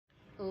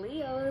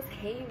Leos,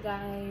 hey you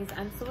guys,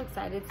 I'm so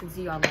excited to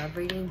do y'all love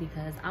reading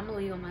because I'm a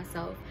Leo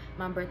myself.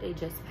 My birthday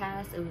just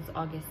passed. It was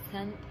August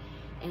 10th,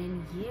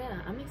 and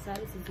yeah, I'm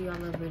excited to do y'all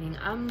love reading.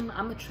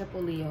 I'm a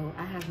triple Leo.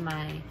 I have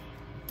my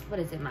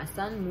my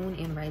sun, moon,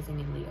 and rising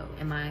in Leo,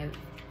 and my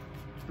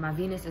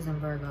Venus is in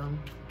Virgo.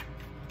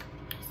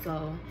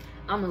 So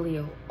I'm a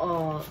Leo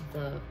all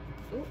the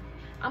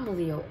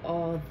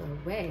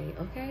way,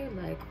 okay?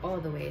 Like all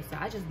the way. So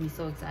I just be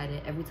so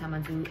excited every time I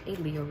do a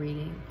Leo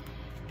reading.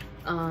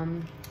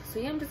 So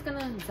yeah, I'm just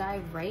gonna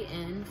dive right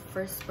in.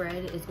 First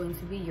spread is going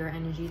to be your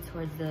energy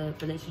towards the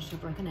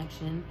relationship or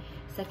connection.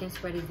 Second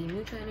spread is the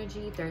mutual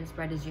energy. Third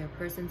spread is your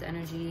person's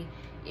energy,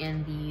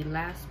 and the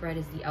last spread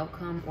is the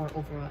outcome or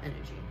overall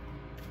energy.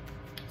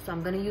 So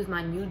I'm gonna use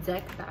my new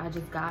deck that I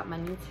just got, my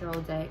new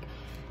tarot deck.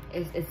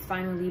 It's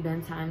finally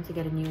been time to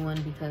get a new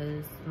one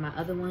because my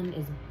other one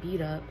is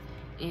beat up,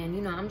 and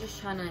you know, I'm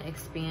just trying to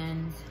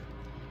expand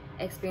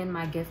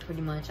my gift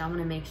pretty much. I want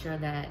to make sure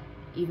that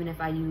even if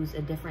I use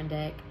a different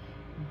deck,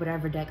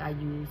 whatever deck I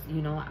use,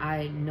 you know,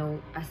 I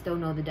still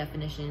know the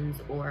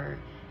definitions, or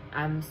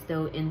I'm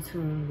still in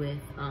tune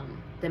with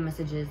the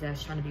messages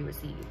that's trying to be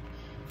received.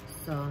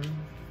 So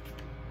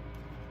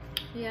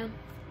yeah,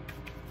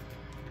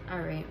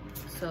 all right,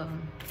 so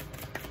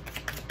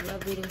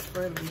love readings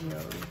for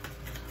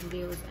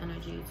Leo's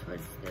energy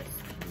towards this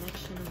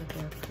connection with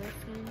their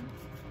person.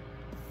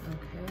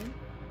 Okay,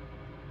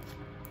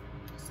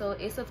 so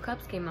Ace of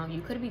Cups came out.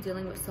 You could be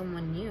dealing with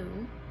someone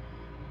new.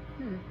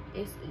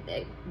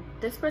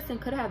 This person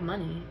could have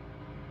money.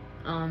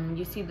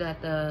 You see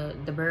that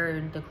the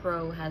bird, the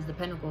crow, has the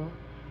pentacle,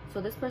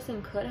 so this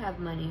person could have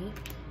money.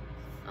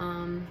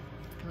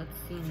 Let's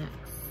see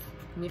next.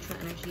 Mutual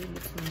energy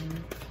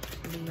between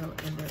Leo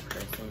and their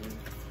person.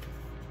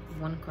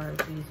 One card,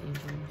 please,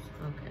 angels.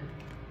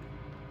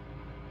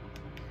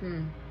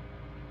 Okay.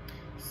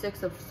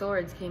 Six of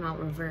Swords came out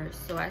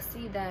reversed, so I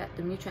see that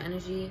the mutual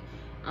energy,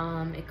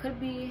 it could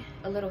be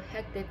a little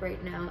hectic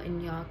right now in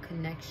y'all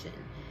connection.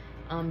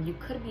 You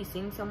could be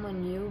seeing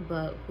someone new,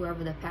 but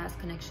whoever the past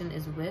connection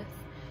is with,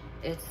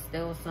 it's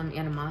still some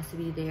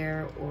animosity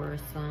there, or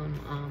some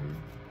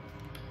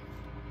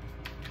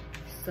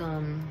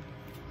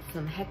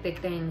hectic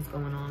things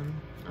going on.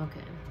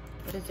 Okay,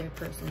 what is their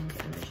person's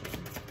energy?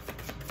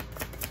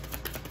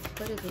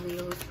 What is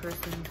Leo's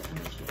person's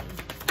energy?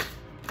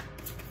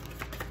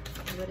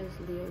 What is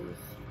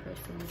Leo's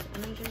person's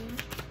energy?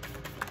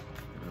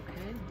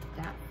 Okay,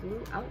 that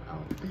flew out.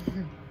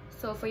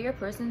 So for your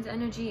person's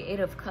energy,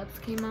 Eight of Cups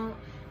came out.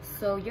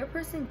 So your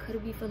person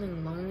could be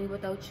feeling lonely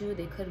without you.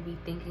 They could be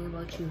thinking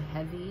about you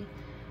heavy.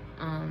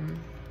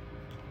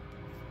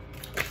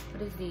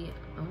 What is the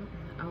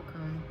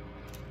outcome?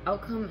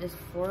 Outcome is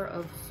Four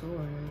of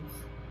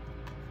Swords.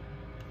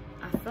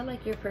 I feel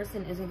like your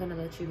person isn't gonna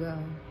let you go.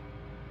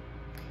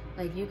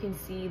 Like, you can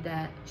see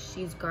that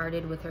she's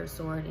guarded with her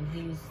sword and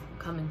he's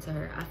coming to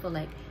her. I feel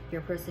like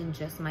your person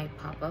just might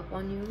pop up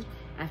on you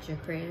at your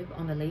crib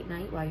on the late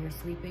night while you're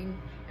sleeping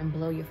and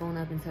blow your phone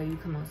up and tell you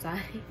come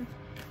outside.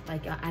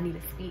 Like, I need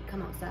to speak,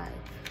 come outside.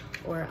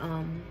 Or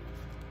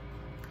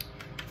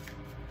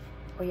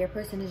your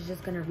person is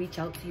just gonna reach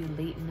out to you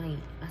late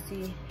night. I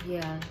see,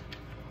 yeah,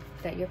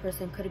 that your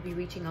person could be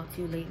reaching out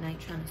to you late night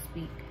trying to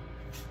speak.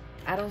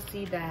 I don't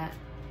see that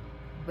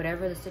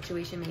whatever the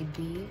situation may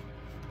be,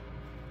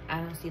 I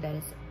don't see that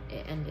it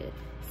ended.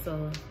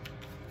 So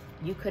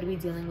you could be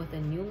dealing with a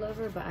new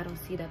lover, but I don't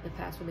see that the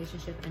past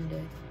relationship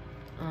ended.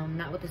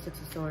 Not with the Six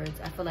of Swords.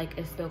 I feel like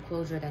it's still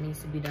closure that needs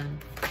to be done.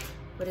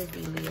 What is the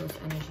Leo's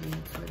energy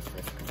towards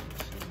this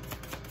connection?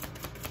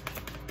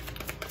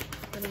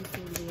 What is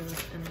the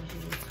Leo's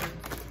energy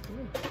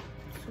towards...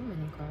 so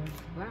many cards.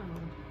 Wow.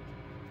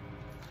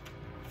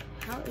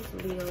 How is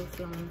Leo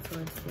feeling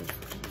towards this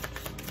connection?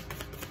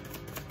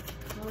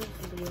 How is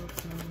Leo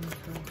feeling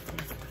towards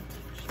this connection?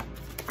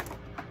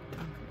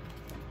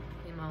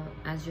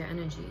 As your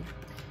energy.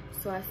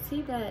 So I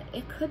see that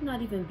it could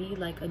not even be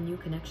like a new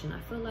connection. I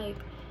feel like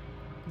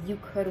you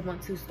could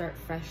want to start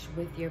fresh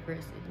with your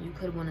person. You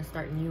could want to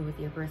start new with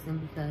your person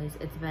because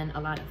it's been a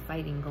lot of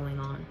fighting going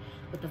on.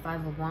 With the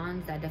Five of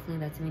Wands, that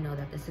definitely lets me know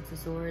that the Six of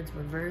Swords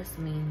reverse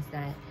means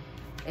that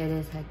it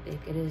is hectic.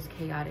 It is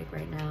chaotic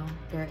right now.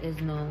 There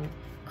is no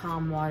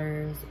calm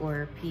waters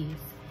or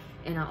peace.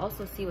 And I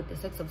also see with the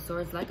Six of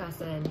Swords, like I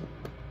said,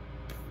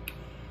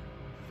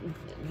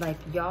 like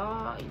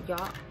y'all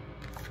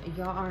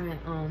aren't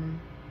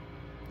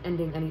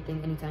ending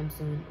anything anytime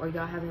soon, or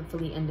y'all haven't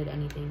fully ended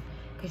anything,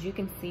 because you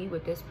can see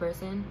with this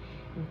person,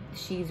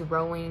 she's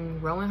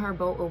rowing her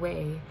boat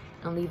away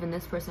and leaving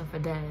this person for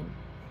dead.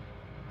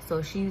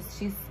 So she's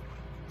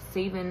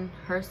saving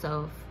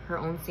herself, her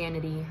own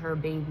sanity, her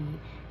baby,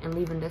 and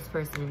leaving this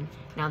person.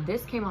 Now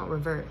this came out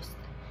reversed,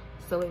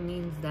 so it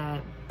means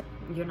that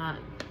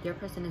your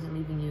person isn't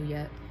leaving you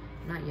yet.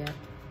 Not yet.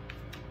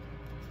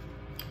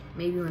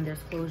 Maybe when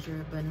there's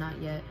closure, but not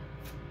yet.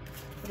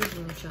 What is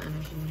mutual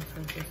energy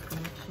towards this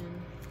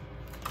connection?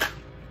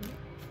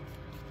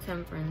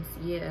 Temperance,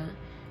 yeah.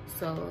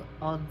 So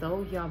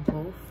although y'all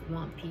both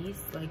want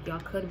peace, like y'all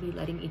could be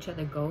letting each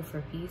other go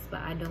for peace, but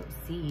I don't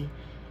see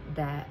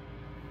that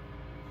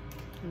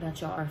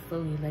y'all are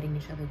fully letting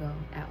each other go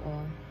at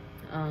all.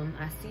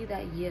 I see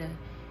that, yeah,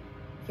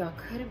 y'all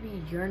could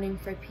be yearning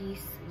for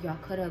peace. Y'all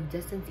could have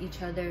distanced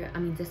each other,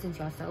 distanced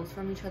yourselves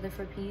from each other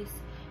for peace,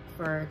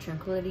 for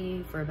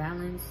tranquility, for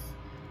balance,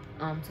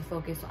 to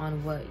focus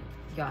on what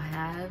y'all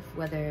have,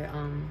 whether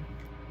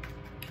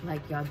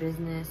like y'all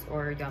business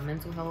or y'all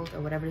mental health or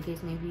whatever the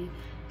case may be.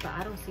 But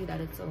I don't see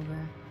that it's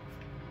over.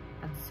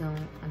 I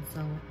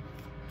don't.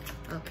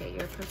 Okay,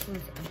 your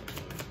person's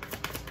energy.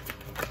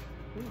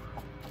 Ooh.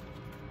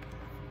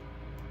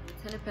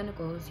 10 of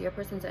Pentacles. Your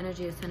person's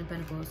energy is 10 of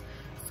Pentacles.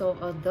 So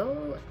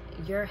although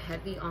you're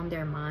heavy on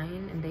their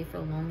mind and they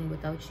feel lonely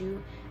without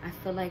you, I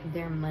feel like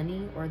their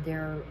money or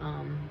their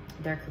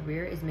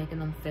career is making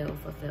them feel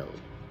fulfilled.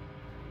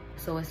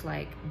 So it's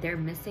like they're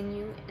missing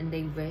you and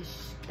they wish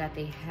that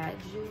they had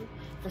you.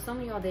 For some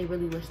of y'all, they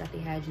really wish that they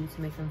had you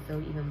to make them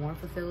feel even more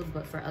fulfilled.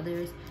 But for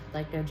others,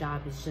 like their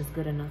job is just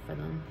good enough for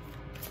them.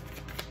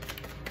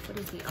 What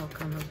is the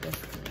outcome of this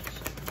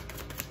connection?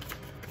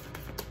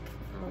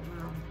 Oh,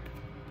 wow.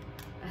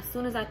 As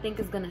soon as I think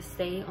it's going to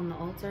stay on the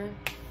altar,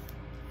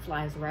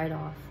 flies right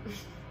off.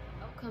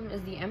 Outcome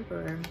is the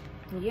Emperor.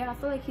 Yeah, I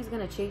feel like he's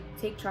going to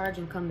take charge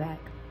and come back.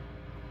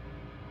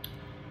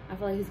 I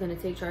feel like he's going to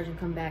take charge and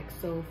come back.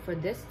 So for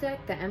this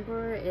deck, the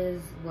Emperor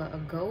is, what, a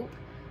goat?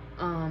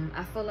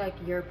 I feel like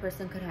your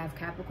person could have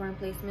Capricorn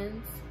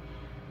placements.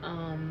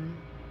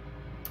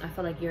 I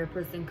feel like your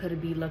person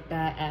could be looked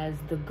at as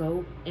the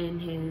GOAT in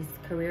his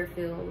career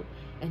field,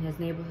 in his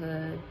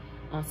neighborhood,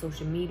 on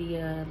social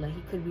media. Like,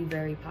 he could be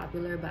very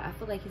popular, but I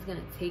feel like he's gonna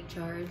take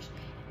charge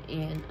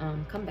and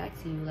come back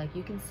to you. Like,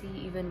 you can see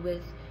even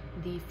with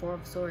the Four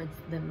of Swords,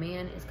 the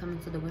man is coming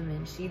to the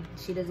women.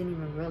 She doesn't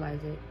even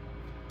realize it.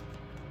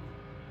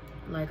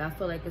 Like, I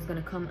feel like it's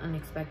gonna come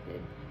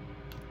unexpected.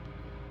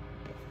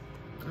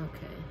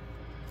 Okay,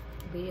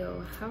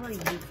 Leo, how are you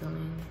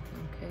feeling?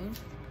 Okay.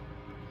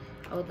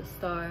 Oh, the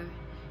Star.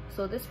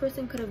 So this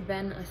person could have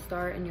been a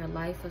star in your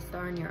life, a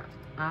star in your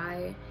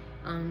eye.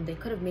 They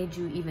could have made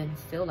you even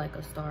feel like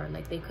a star.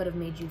 Like, they could have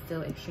made you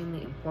feel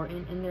extremely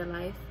important in their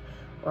life,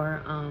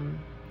 or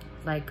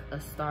like a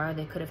star.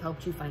 They could have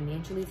helped you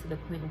financially to the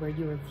point where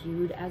you were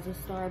viewed as a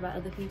star by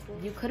other people.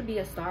 You could be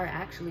a star,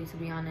 actually, to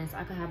be honest.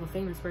 I could have a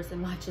famous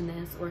person watching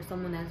this, or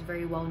someone that's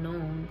very well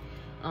known,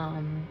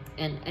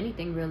 and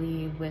anything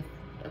really, with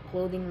a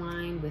clothing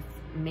line, with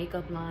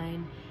makeup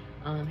line,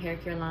 hair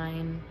care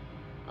line,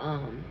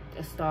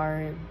 a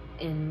star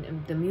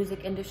in the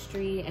music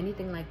industry,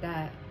 anything like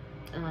that.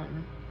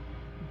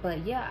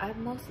 But yeah, I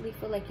mostly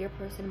feel like your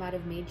person might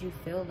have made you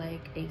feel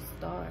like a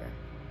star.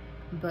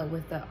 But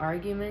with the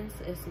arguments,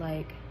 it's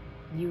like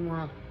you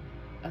want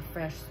a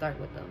fresh start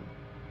with them,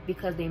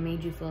 because they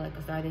made you feel like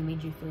a star. They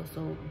made you feel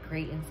so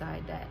great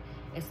inside that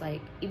it's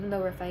like, even though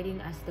we're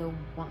fighting, I still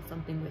want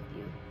something with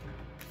you.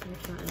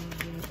 What's your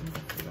energy in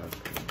this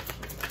love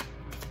connection?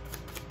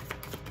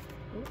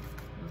 Ooh,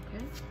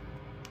 okay.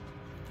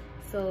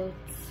 So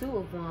 2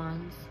 of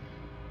Wands.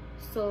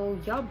 So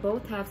y'all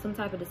both have some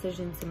type of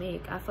decision to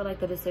make. I feel like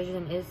the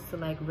decision is to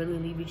like really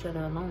leave each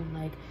other alone.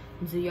 Like,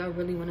 do y'all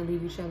really want to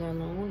leave each other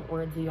alone,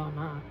 or do y'all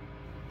not?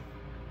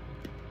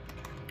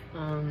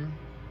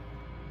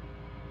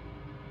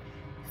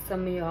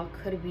 Some of y'all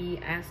could be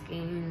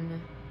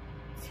asking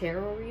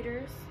tarot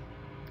readers,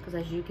 because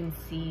as you can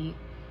see,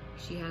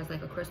 she has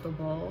like a crystal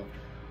ball.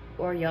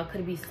 Or y'all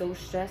could be so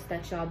stressed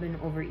that y'all been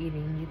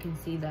overeating. You can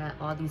see that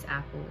all these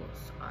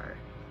apples are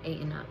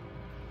eaten up.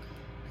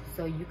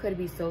 So you could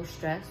be so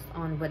stressed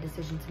on what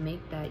decision to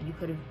make that you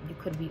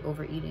could be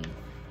overeating.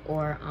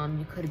 Or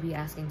you could be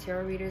asking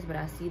tarot readers, but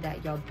I see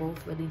that y'all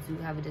both really do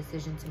have a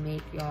decision to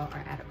make. Y'all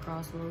are at a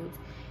crossroads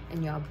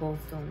and y'all both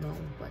don't know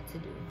what to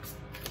do.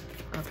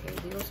 Okay,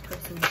 Leo's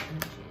person's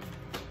energy.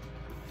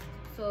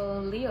 So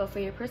Leo, for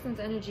your person's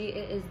energy,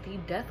 it is the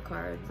Death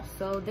card.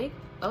 So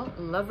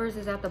Lovers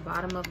is at the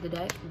bottom of the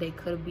deck. They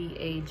could be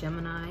a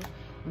Gemini.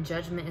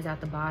 Judgment is at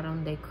the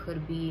bottom. They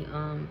could be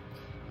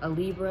a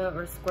Libra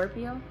or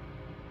Scorpio.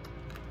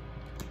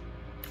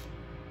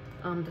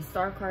 The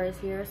Star card is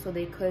here, so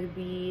they could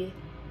be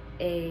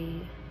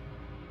a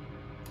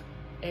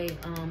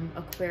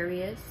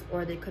Aquarius,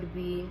 or they could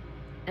be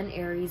an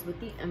Aries with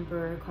the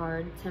Emperor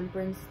card.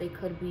 Temperance, they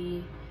could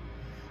be,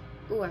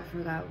 oh, I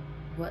forgot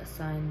what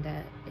sign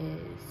that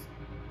is.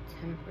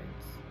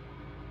 Temperance.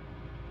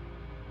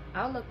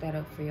 I'll look that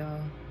up for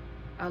y'all.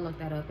 I'll look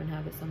that up and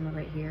have it somewhere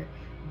right here.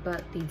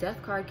 But the Death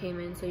card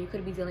came in, so you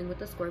could be dealing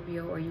with a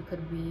Scorpio, or you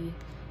could be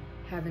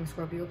having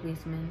Scorpio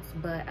placements.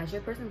 But as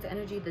your person's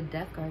energy, the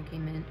Death card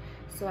came in.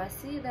 So I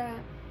see that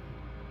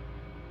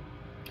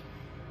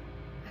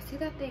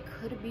they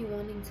could be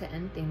wanting to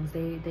end things.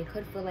 They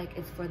could feel like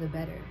it's for the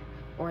better,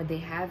 or they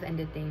have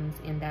ended things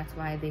and that's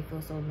why they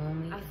feel so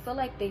lonely. I feel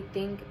like they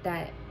think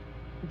that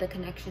the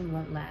connection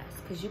won't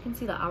last, because you can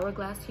see the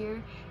hourglass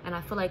here, and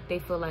I feel like they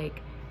feel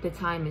like the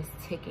time is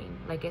ticking.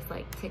 Like it's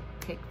like tick,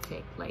 tick,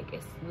 tick. Like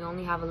we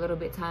only have a little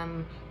bit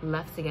time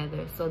left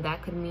together. So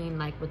that could mean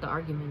like with the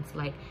arguments,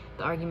 like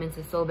the arguments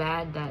is so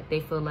bad that they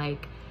feel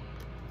like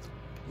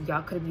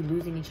y'all could be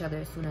losing each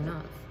other soon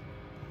enough.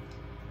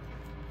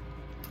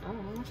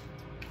 Oh,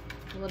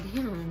 well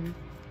damn.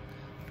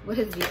 What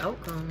is the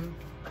outcome?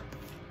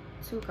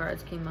 2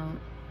 cards came out.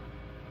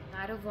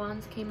 Knight of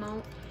Wands came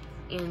out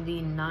and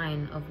the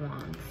 9 of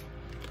Wands.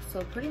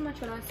 So pretty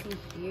much what I see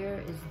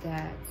here is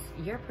that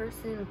your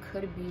person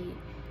could be,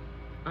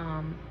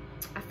 I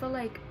feel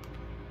like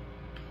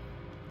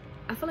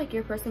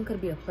your person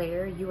could be a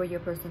player. You or your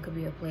person could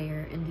be a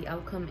player, and the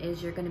outcome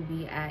is you're gonna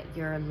be at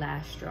your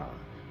last straw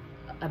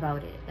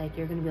about it. Like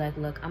you're gonna be like,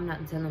 look, I'm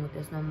not dealing with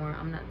this no more.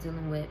 I'm not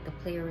dealing with the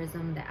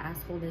playerism, the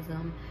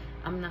assholeism.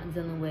 I'm not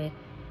dealing with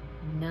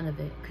none of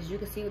it. Because you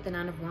can see with the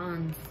 9 of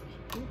Wands,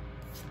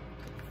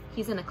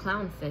 he's in a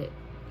clown fit.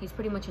 He's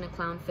pretty much in a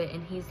clown fit,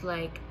 and he's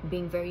like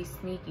being very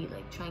sneaky,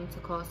 like trying to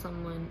call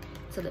someone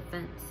to the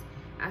fence.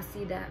 I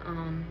see that,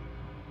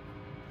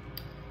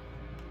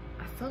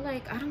 I feel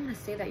like, I don't want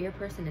to say that your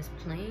person is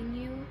playing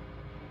you,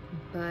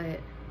 but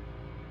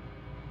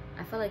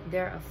I feel like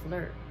they're a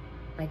flirt.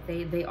 Like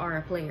they are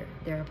a player.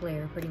 They're a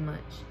player pretty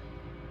much.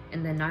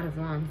 And the Knight of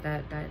Wands,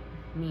 that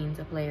means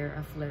a player,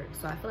 a flirt.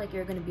 So I feel like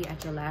you're going to be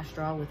at your last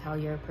straw with how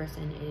your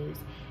person is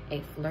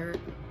a flirt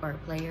or a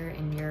player,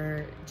 and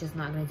you're just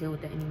not going to deal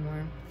with it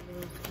anymore.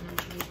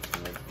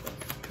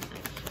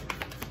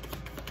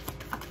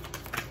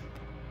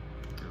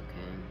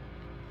 Okay.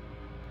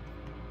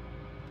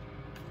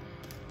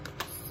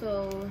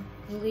 So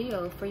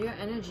Leo, for your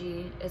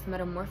energy is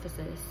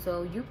metamorphosis.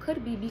 So you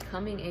could be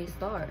becoming a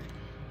star.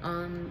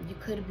 You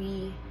could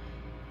be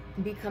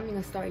becoming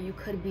a star. You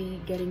could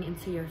be getting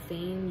into your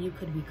fame. You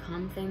could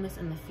become famous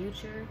in the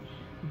future.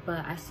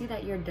 But I see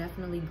that you're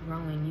definitely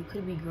growing. You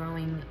could be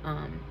growing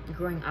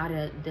out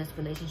of this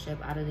relationship,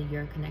 out of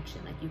your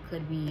connection. Like you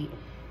could be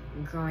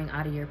growing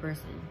out of your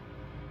person.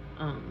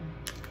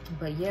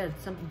 But yeah,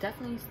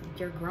 definitely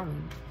you're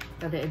growing,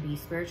 whether it be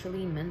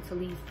spiritually,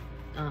 mentally,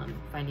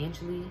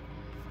 financially.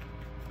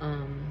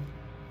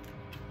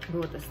 But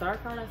with the Star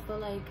card, I feel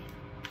like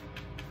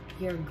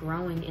you're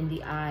growing in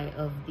the eye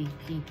of the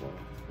people.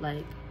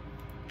 Like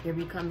you're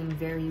becoming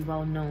very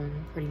well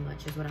known, pretty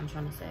much is what I'm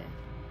trying to say.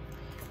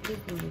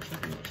 Mutual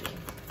energy.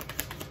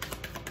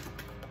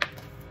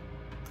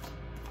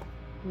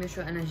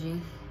 Mutual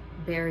energy.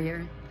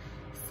 Barrier.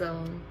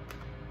 So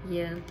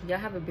yeah, y'all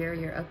have a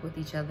barrier up with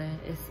each other.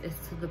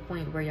 It's to the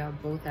point where y'all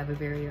both have a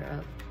barrier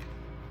up.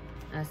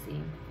 I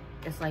see.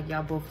 It's like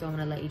y'all both don't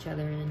want to let each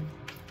other in.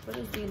 What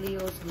is the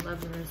Leo's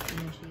Lover's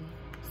energy?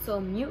 So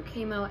Mute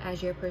came out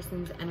as your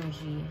person's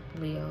energy,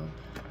 Leo.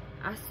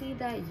 I see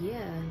that,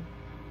 yeah,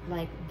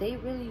 like they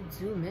really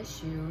do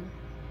miss you.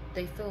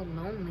 They feel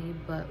lonely,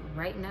 but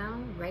right now,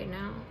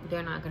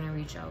 they're not gonna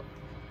reach out.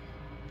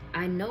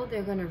 I know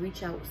they're gonna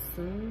reach out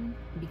soon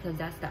because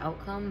that's the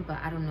outcome, but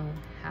I don't know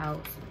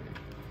how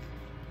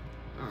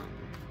soon.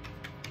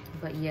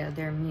 But yeah,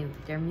 they're mute.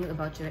 They're mute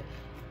about your,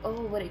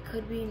 oh, what it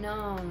could be,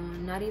 no,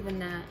 not even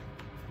that.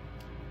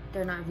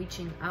 They're not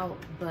reaching out,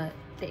 but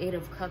the 8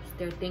 of Cups,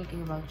 they're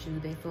thinking about you.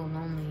 They feel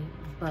lonely,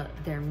 but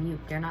they're mute.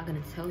 They're not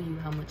gonna tell you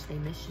how much they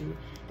miss you.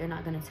 They're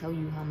not gonna tell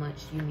you how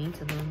much you mean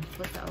to them.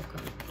 What's the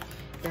outcome?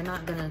 They're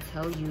not gonna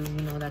tell you,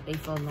 you know, that they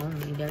feel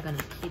lonely. They're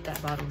gonna keep that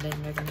bottled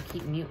in. They're gonna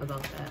keep mute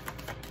about that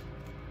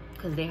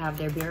because they have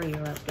their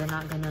barrier up. They're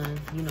not gonna,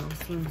 you know,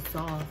 seem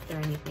soft or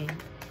anything.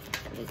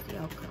 What is the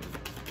outcome?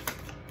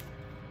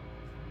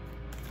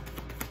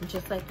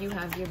 Just like you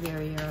have your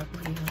barrier up,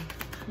 Leo.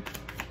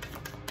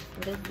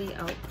 What is the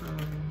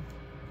outcome?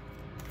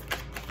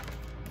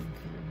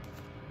 Okay.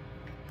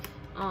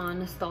 Oh,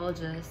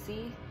 nostalgia.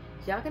 See,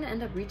 y'all gonna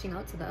end up reaching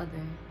out to the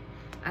other.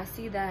 I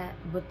see that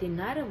with the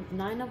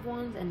 9 of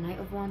Wands and Knight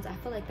of Wands, I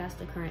feel like that's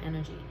the current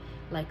energy.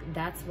 Like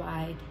that's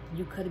why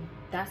you could,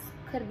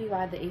 could be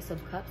why the Ace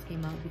of Cups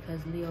came out, because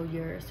Leo,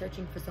 you're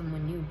searching for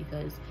someone new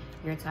because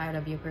you're tired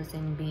of your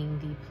person being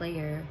the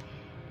player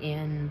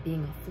and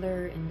being a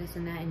flirt and this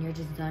and that, and you're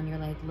just done. You're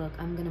like, look,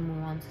 I'm gonna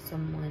move on to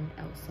someone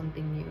else,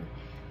 something new.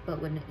 But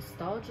with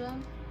nostalgia,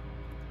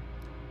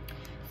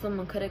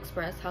 someone could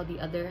express how the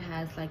other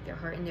has like their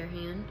heart in their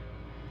hand.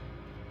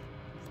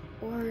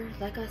 Or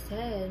like I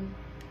said,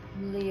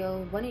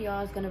 Leo, one of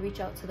y'all is gonna reach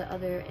out to the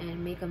other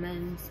and make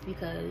amends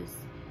because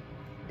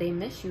they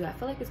miss you. I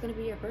feel like it's gonna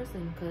be your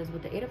person, because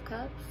with the 8 of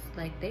Cups,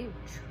 like they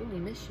truly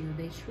miss you.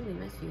 They truly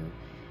miss you.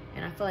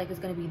 And I feel like it's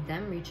gonna be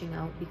them reaching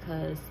out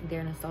because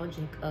they're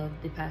nostalgic of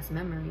the past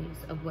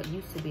memories of what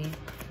used to be.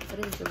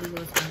 What is the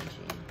Leo's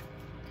energy?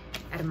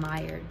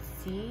 Admired.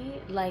 See,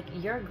 like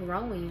you're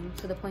growing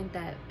to the point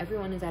that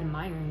everyone is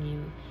admiring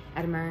you,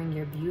 admiring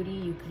your beauty.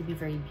 You could be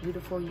very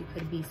beautiful, you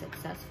could be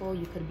successful,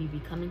 you could be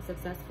becoming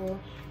successful,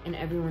 and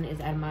everyone is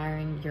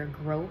admiring your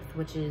growth,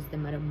 which is the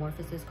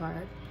Metamorphosis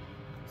card.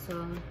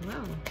 So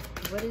wow,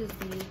 what is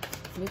the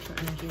mutual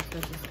energy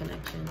towards this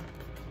connection?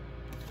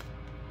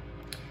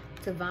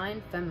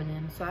 Divine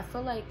Feminine. So I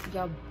feel like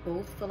y'all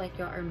both feel like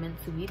y'all are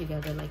meant to be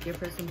together. Like your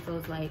person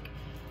feels like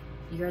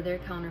you're their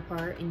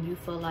counterpart and you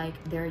feel like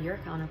they're your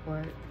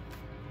counterpart.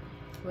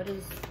 What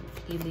is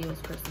the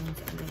Leo's person's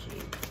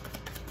energy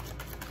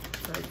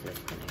towards this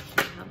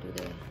connection? How do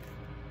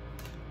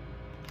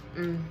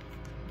they?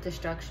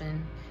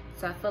 Destruction.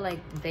 So I feel like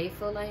they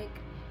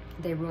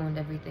ruined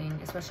everything,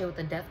 especially with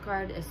the Death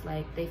card. It's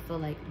like they feel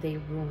like they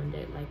ruined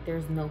it, like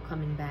there's no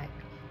coming back.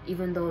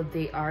 Even though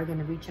they are going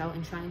to reach out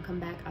and try and come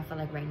back, I feel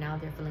like right now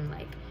they're feeling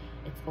like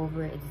it's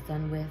over, it's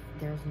done with,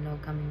 there's no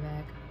coming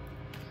back.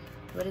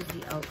 What is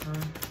the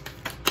outcome?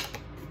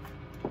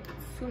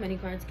 Too many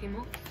cards came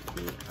out.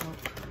 The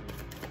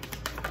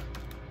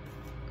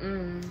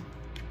outcome.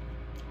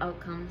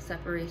 Outcome,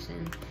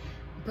 separation.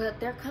 But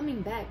they're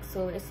coming back,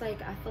 so it's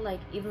like, I feel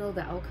like even though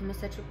the outcome is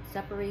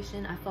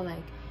separation, I feel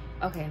like,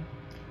 okay,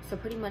 so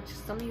pretty much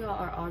some of y'all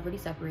are already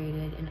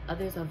separated and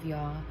others of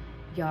y'all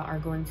are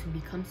going to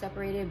become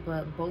separated,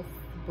 but both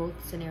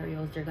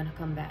scenarios, they're gonna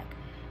come back.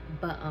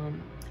 But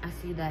I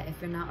see that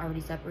if you're not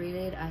already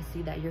separated, I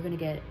see that you're gonna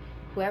get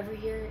whoever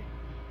here,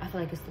 I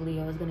feel like it's the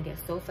Leo, is gonna get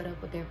so fed up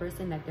with their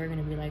person that they're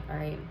gonna be like, all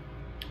right,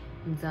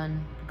 I'm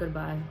done,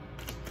 goodbye.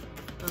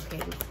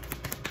 Okay,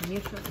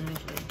 mutual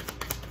energy.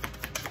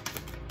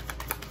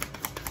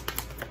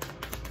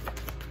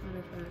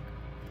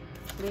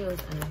 Leo's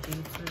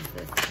energy towards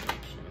this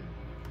connection.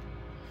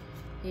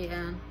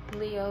 Yeah,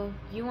 Leo,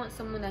 you want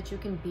someone that you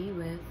can be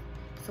with,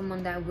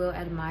 someone that will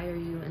admire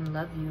you and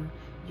love you.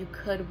 You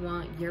could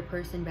want your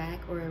person back,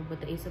 or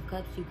with the Ace of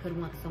Cups, you could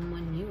want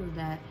someone new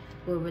that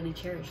will really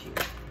cherish you.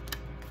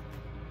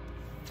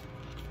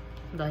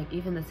 Like,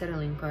 even the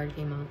settling card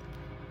came out.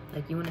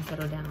 Like, you want to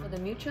settle down. So the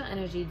mutual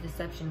energy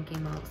deception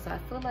came out. So I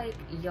feel like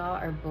y'all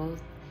are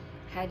both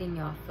hiding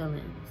y'all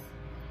feelings.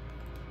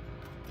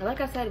 Like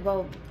I said,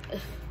 well,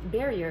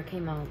 barrier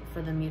came out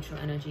for the mutual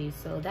energy,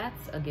 so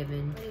that's a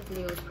given. What is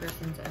Leo's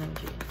person's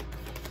energy?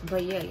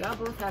 But yeah, y'all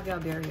both have y'all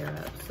barrier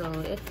up, so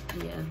it's,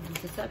 yeah,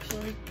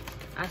 deception.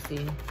 I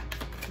see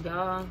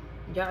y'all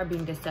are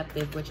being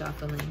deceptive with y'all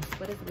feelings.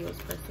 What is Leo's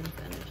person's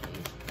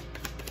energy?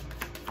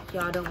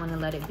 Y'all don't want to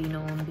let it be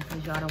known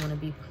because y'all don't want to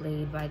be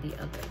played by the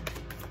other.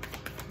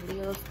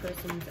 Leo's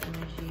person's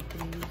energy.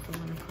 Please,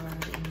 one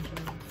card,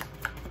 angels.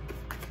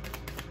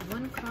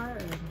 One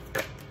card.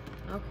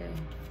 Okay.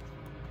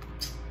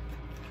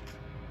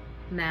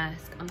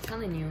 Mask. I'm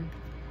telling you,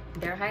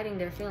 they're hiding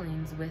their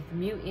feelings. With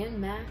Mute and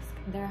Mask,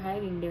 they're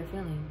hiding their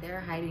feelings.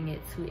 They're hiding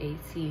it to a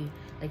T.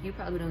 Like, you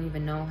probably don't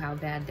even know how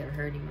bad they're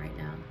hurting right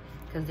now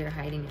because they're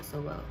hiding it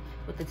so well.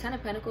 With the Ten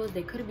of Pentacles,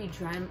 they could be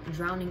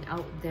drowning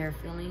out their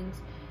feelings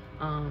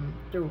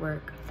through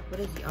work. What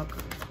is the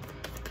outcome?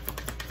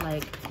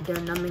 Like,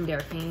 they're numbing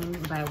their pain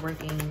by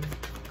working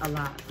a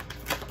lot.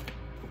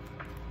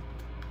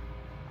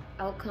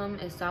 Outcome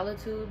is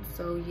solitude.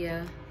 So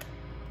yeah,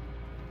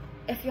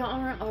 if y'all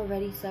aren't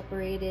already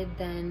separated,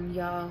 then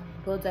y'all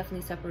will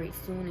definitely separate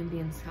soon and be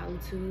in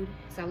solitude.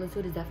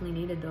 Solitude is definitely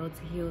needed though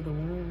to heal the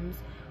wounds,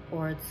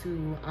 or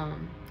to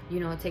you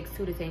know, it takes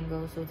two to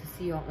tango, so to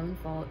see your own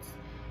faults.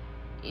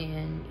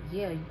 And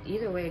yeah,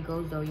 either way it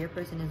goes though, your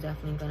person is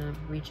definitely gonna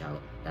reach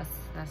out. That's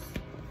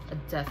a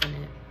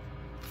definite.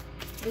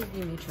 What is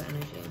the mutual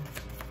energy?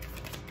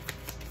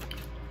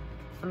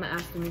 I'm gonna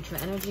ask the mutual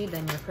energy,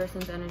 then your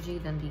person's energy,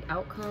 then the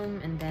outcome,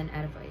 and then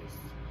advice.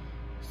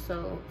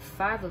 So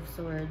 5 of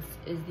Swords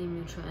is the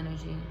mutual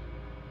energy.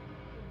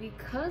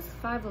 Because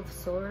 5 of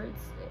Swords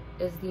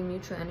is the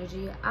mutual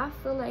energy, I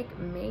feel like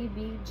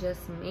maybe,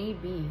 just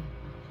maybe,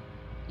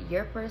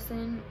 your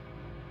person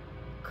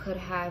could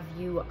have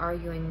you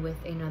arguing with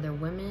another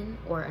woman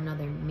or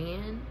another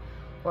man,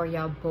 or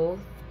y'all both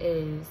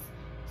is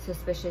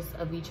suspicious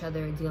of each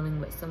other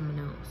dealing with someone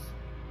else.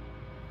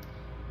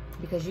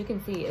 Because you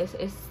can see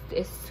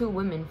it's 2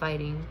 women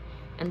fighting,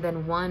 and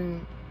then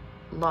one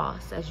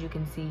lost. As you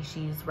can see,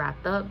 she's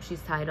wrapped up,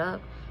 she's tied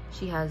up,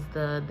 she has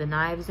the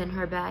knives in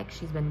her back,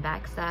 she's been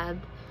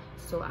backstabbed.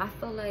 So I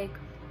feel like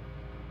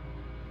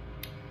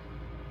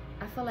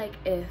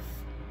if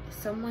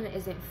someone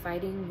isn't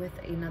fighting with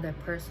another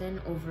person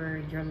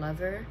over your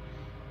lover,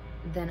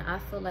 then I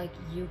feel like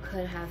you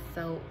could have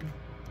felt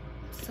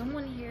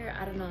someone here,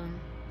 I don't know,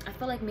 I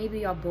feel like maybe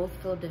y'all both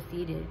feel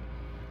defeated.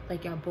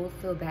 Like, y'all both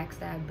feel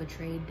backstabbed,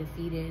 betrayed,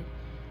 defeated.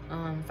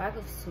 5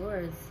 of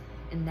Swords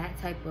in that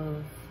type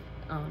of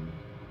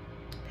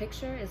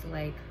picture is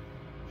like,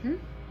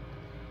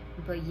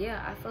 But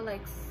yeah, I feel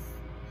like,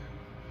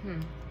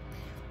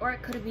 Or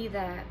it could be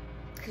that,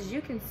 because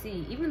you can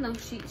see, even though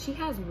she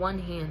has one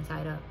hand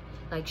tied up,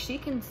 like, she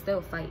can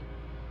still fight.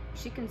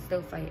 She can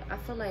still fight. I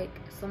feel like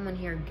someone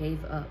here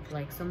gave up.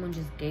 Like, someone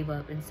just gave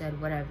up and said,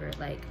 whatever,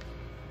 like,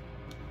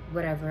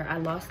 whatever, I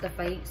lost the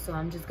fight, so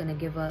I'm just gonna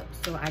give up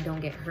so I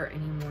don't get hurt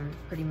anymore,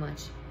 pretty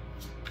much.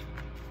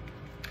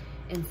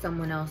 And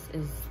someone else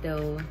is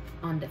still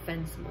on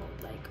defense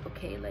mode. Like,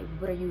 okay, like,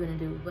 what are you gonna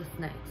do? What's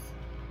next?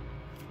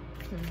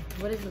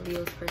 What is the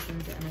Leo's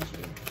person's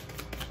energy?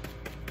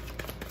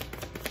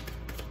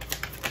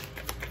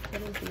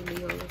 What is the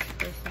Leo's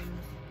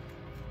person's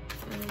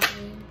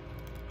energy?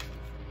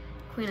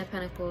 Queen of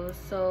Pentacles.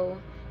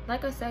 So,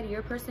 like I said,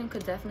 your person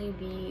could definitely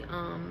be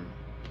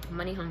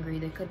money hungry.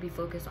 They could be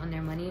focused on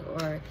their money,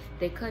 or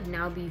they could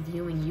now be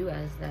viewing you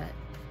as that.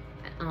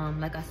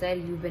 Like I said,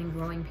 you've been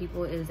growing.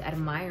 People is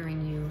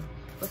admiring you.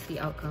 What's the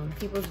outcome?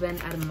 People's been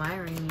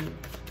admiring you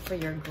for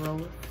your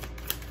growth.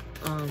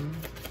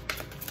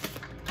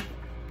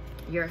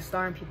 You're a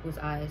star in people's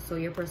eyes, so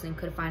your person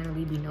could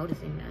finally be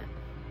noticing that.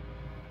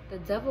 The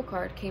Devil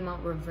card came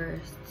out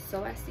reversed,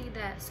 so I see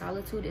that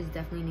solitude is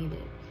definitely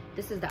needed.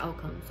 This is the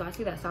outcome. So I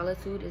see that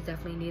solitude is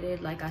definitely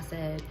needed, like I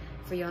said,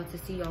 for y'all to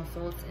see y'all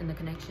faults in the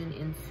connection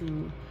and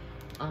to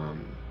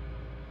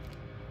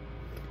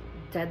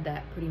dead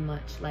that pretty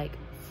much. Like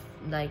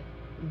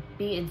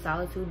be in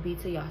solitude, be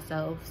to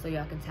yourselves, so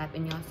y'all can tap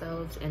in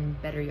yourselves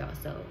and better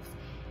yourselves,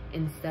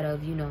 instead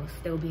of, you know,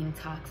 still being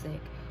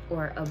toxic,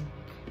 or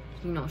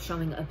you know,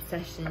 showing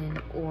obsession,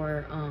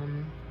 or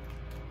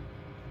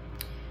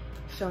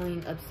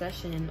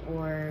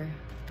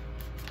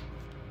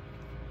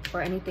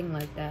or anything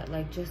like that.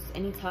 Like just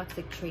any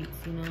toxic traits,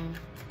 you know.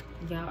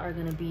 Y'all are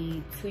gonna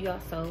be to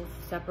yourself,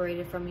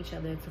 separated from each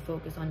other, to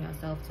focus on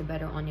yourself, to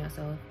better on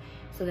yourself.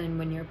 So then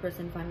when your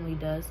person finally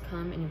does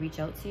come and reach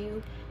out to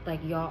you, like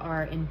y'all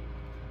are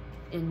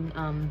in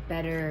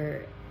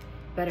better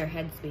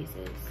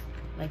headspaces.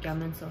 Like y'all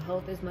mental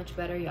health is much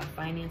better, y'all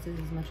finances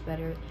is much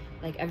better,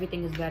 like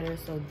everything is better.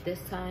 So this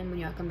time when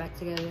y'all come back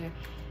together,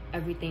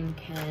 everything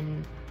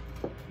can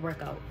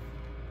work out.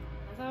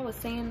 As I was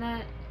saying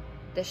that,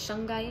 the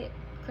shungite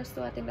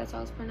crystal, I think that's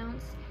how it's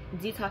pronounced,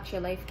 detox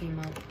your life came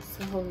out.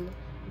 So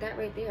that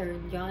right there,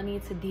 y'all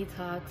need to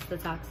detox the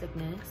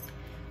toxicness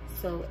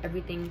so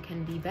everything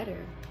can be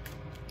better.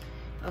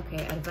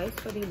 Okay, advice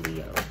for the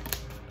Leo.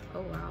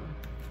 Oh wow.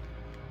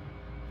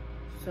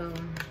 So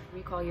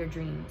recall your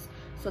dreams.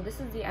 So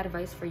this is the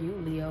advice for you,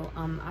 Leo.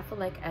 I feel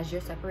like as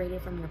you're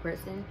separated from your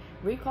person,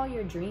 recall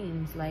your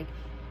dreams, like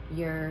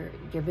your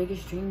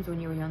biggest dreams when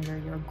you were younger,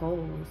 your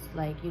goals,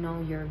 like, you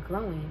know, you're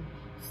growing.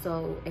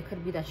 So it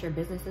could be that your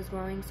business is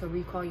growing, so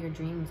recall your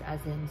dreams,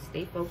 as in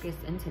stay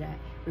focused into that.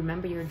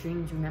 Remember your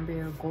dreams, remember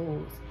your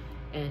goals,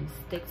 and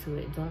stick to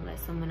it. Don't let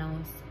someone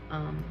else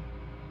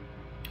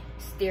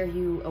steer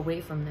you away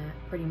from that,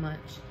 pretty much.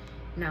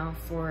 Now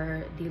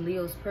for the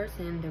Leo's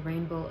person, the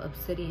rainbow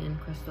obsidian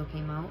crystal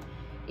came out,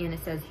 and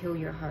it says heal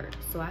your heart.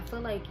 So I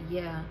feel like,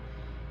 yeah,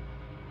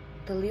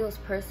 the Leo's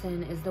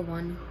person is the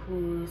one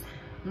who's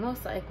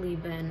most likely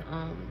been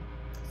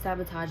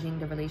sabotaging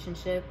the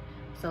relationship,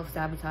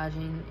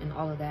 self-sabotaging and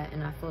all of that.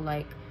 And I feel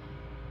like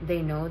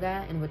they know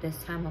that, and with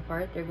this time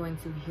apart, they're going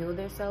to heal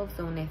themselves,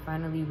 so when they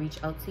finally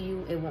reach out to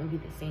you, it won't be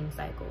the same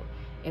cycle.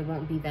 It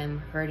won't be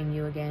them hurting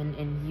you again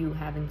and you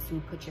having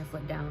to put your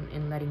foot down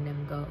and letting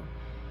them go.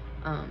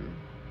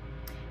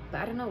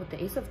 But I don't know, with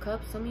the Ace of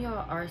Cups, some of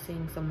y'all are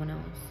seeing someone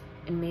else,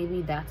 and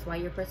maybe that's why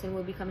your person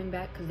will be coming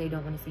back, because they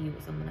don't want to see you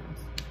with someone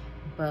else.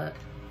 But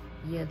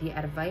yeah, the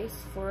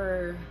advice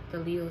for the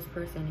Leo's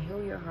person,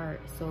 heal your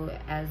heart. So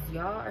as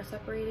y'all are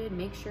separated,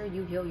 make sure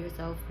you heal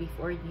yourself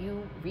before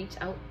you reach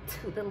out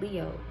to the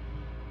Leo,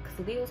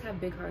 because Leos have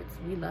big hearts.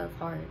 We love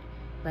hard.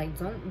 Like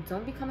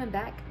don't be coming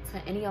back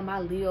to any of my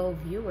Leo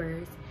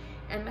viewers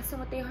and messing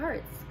with their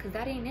hearts, because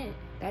that ain't it.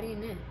 That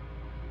ain't it.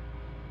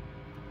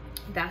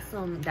 That's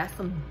some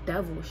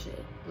devil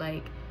shit.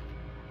 Like,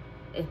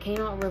 it came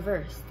out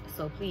reversed,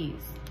 so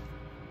please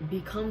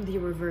become the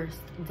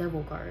reversed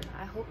devil card.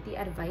 I hope the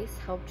advice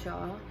helped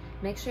y'all.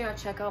 Make sure y'all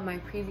check out my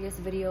previous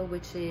video,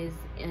 which is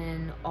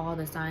in all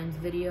the signs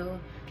video.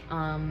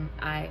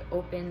 I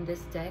opened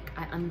this deck,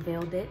 I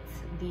unveiled it,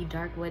 the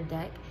Darkwood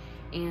deck,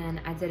 and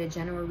I did a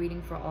general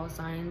reading for all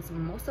signs.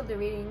 Most of the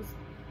readings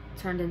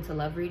turned into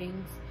love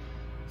readings,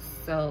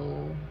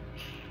 so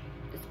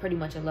it's pretty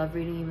much a love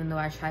reading, even though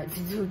I tried to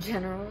do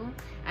general.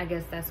 I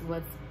guess that's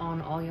what's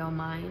on all y'all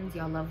minds,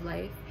 y'all love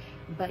life.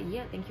 But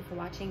yeah, thank you for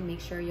watching.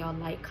 Make sure y'all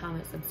like,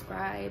 comment,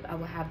 subscribe. I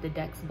will have the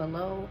decks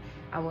below.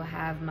 I will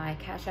have my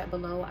Cash App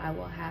below. I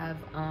will have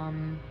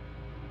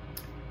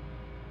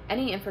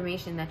any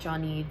information that y'all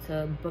need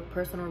to book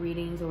personal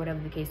readings or whatever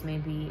the case may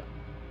be.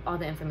 All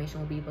the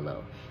information will be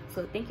below.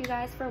 So thank you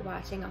guys for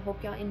watching. I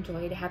hope y'all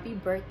enjoyed. Happy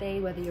birthday,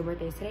 whether your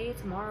birthday is today,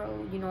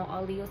 tomorrow, you know,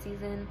 all Leo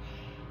season.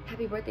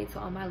 Happy birthday to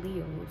all my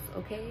Leos,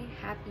 okay?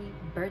 Happy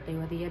birthday,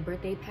 whether your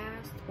birthday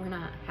passed or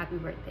not. Happy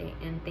birthday,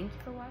 and thank you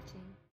for watching.